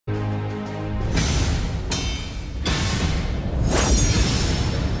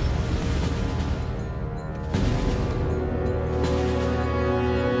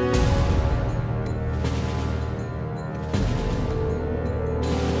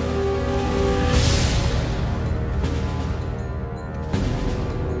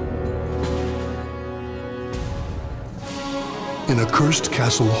In a cursed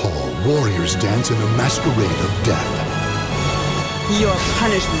castle hall, warriors dance in a masquerade of death. Your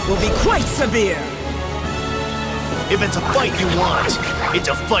punishment will be quite severe! If it's a fight you want, it's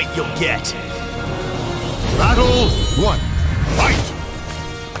a fight you'll get. Battle 1. Fight!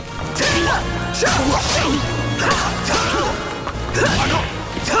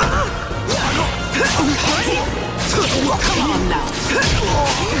 Come on now!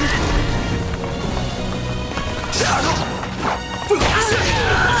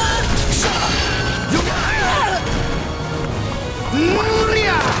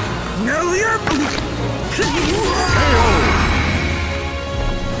 Know your...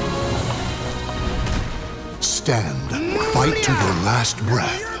 Stand. Fight to your last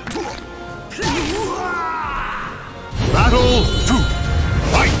breath. Battle 2.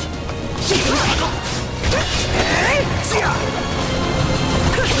 Fight!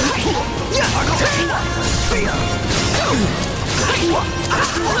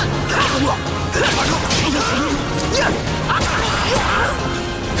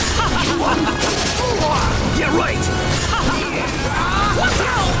 Yeah, right!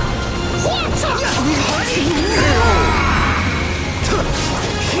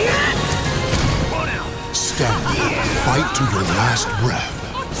 Stand. Fight to your last breath.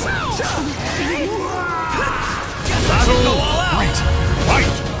 Battle 3.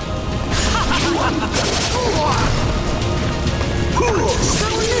 Fight!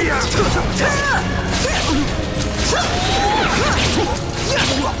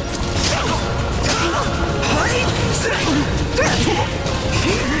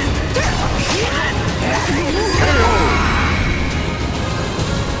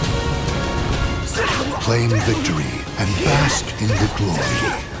 Claim victory and bask in the glory.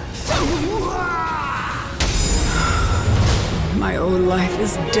 My old life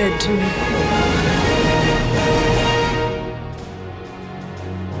is dead to me.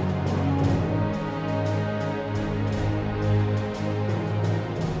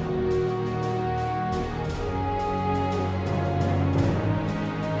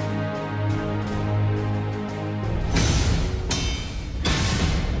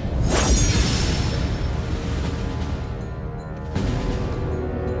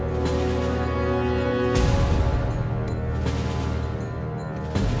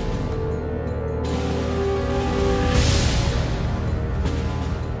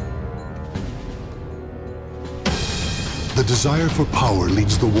 The desire for power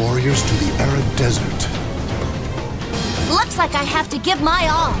leads the warriors to the arid desert. Looks like I have to give my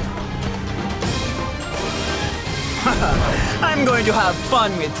all. I'm going to have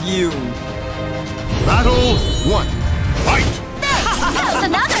fun with you. Battle 1. Fight! There's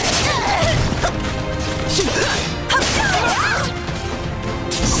another!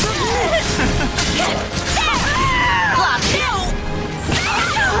 Block this!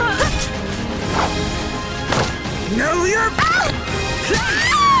 Know your...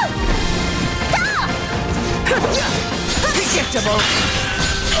 Predictable.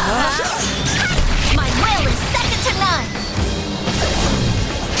 My will is second to none!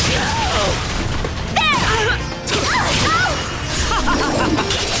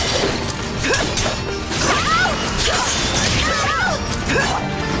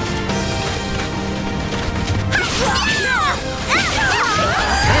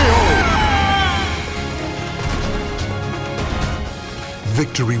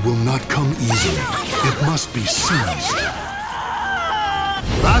 Victory will not come easily. It must be seized.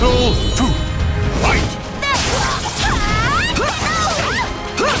 Battle 2. Fight!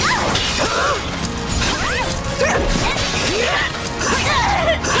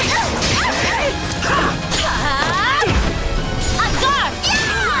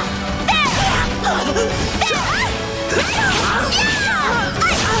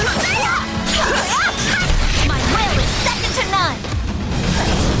 My will is second to none!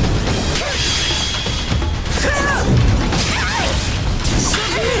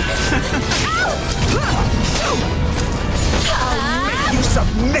 You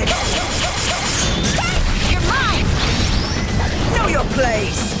submit. You're mine! Know your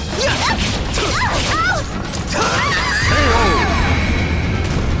place.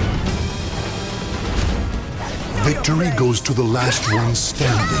 Victory goes to the last one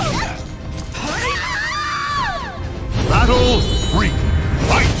standing. Battle 3.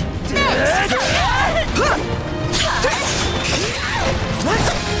 Fight!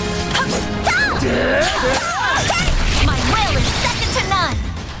 My will is second to none!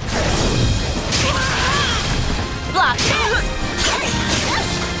 Block this!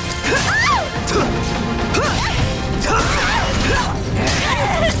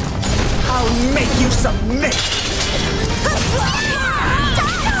 I'll make you submit.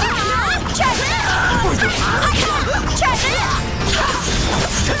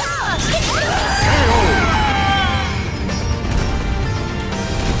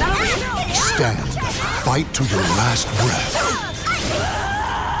 Fight to your last breath.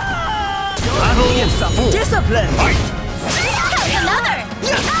 Battle some discipline. Fight! Another!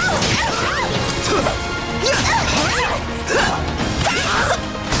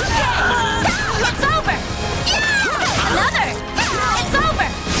 It's over! Another! It's over!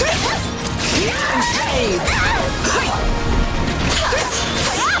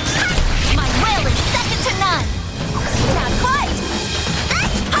 My will is second to none! Not quite!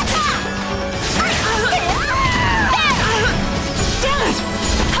 Damn it!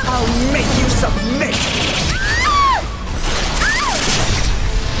 I'll make you submit!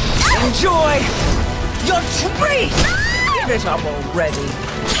 Enjoy your treat! Give it up already!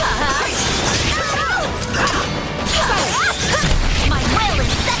 My will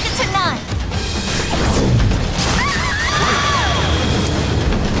is second to none!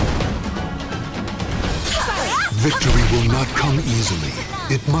 Victory will not come easily.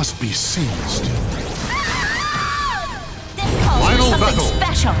 It must be seized. This calls for something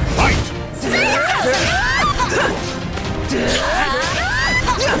special! Fight!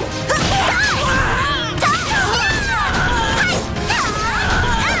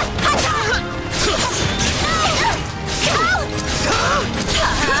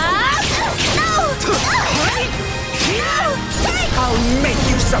 I'll make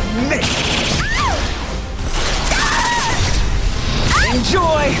you submit!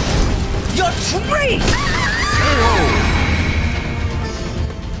 Enjoy your treat!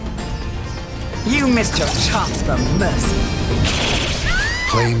 You missed your chance for mercy.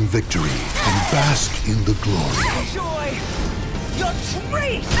 Claim victory and bask in the glory. Enjoy your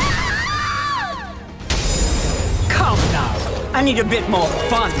treat! Come now. I need a bit more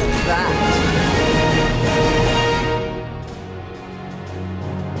fun than that.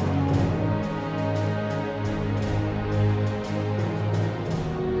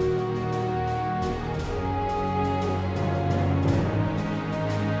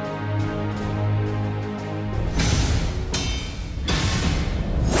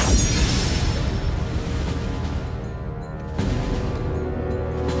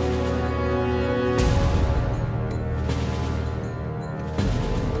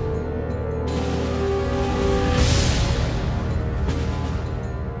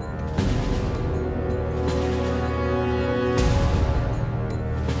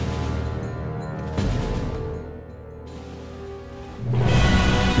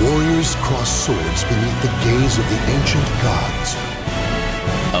 Warriors cross swords beneath the gaze of the ancient gods.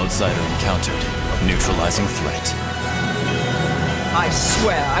 Outsider encountered. Neutralizing threat. I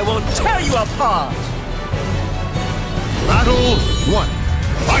swear I will tear you apart! Battle 1.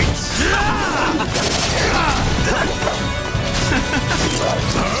 Fight!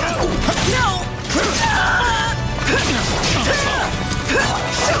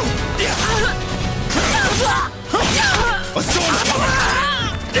 A sword coming!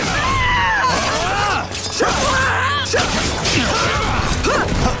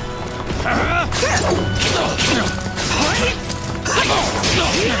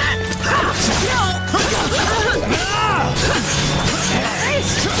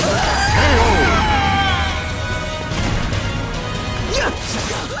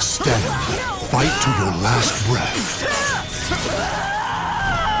 Stand. Fight to your last breath.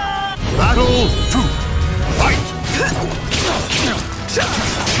 Battle 2. Fight!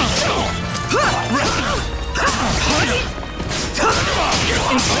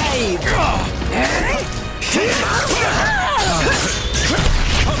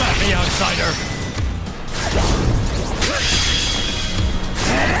 Come at me, outsider!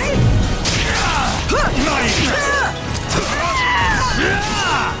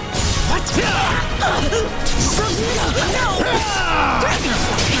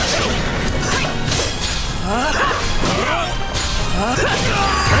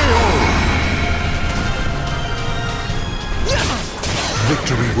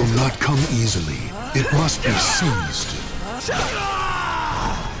 Victory will not come easily. It must be seized.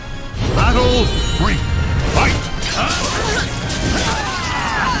 Battle 3. Fight!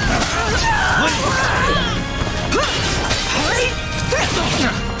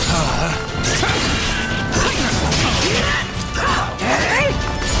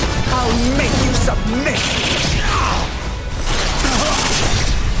 I'll make you submit!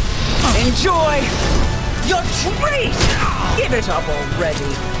 Enjoy your treat! Give it up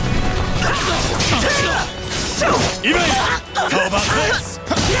already! Evade! How about this?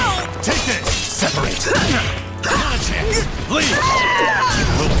 Take this! Separate! Not a chance! Leave! You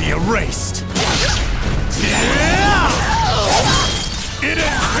will be erased! It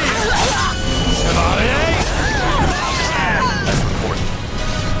ends here! Chevalier! That's important.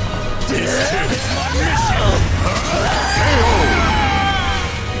 This too is my mission!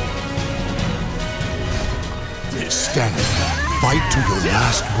 Stand. Fight to your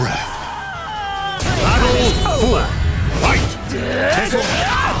last breath. Battle 4. Fight!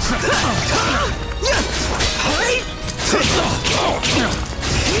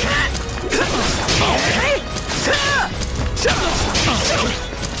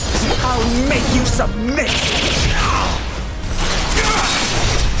 I'll make you submit!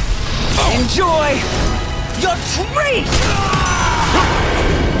 Enjoy your treat!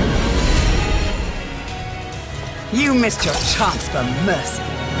 You missed your chance for mercy.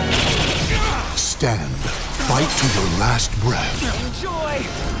 Stand. Fight to your last breath. Enjoy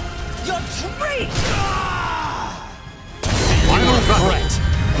your treat! Final threat!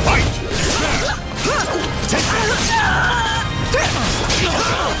 Fight! Take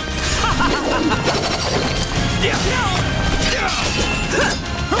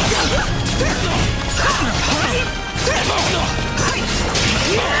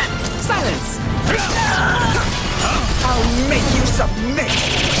Silence! I'll make you submit!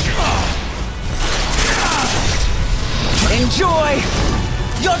 Enjoy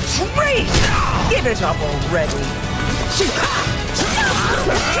your treat! Give it up already!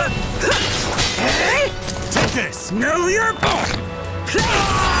 Take this! Know your...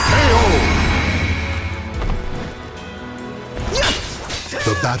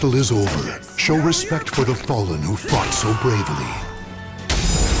 The battle is over. Show respect for the fallen who fought so bravely.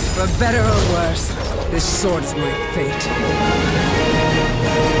 For better or worse, this sword is my fate.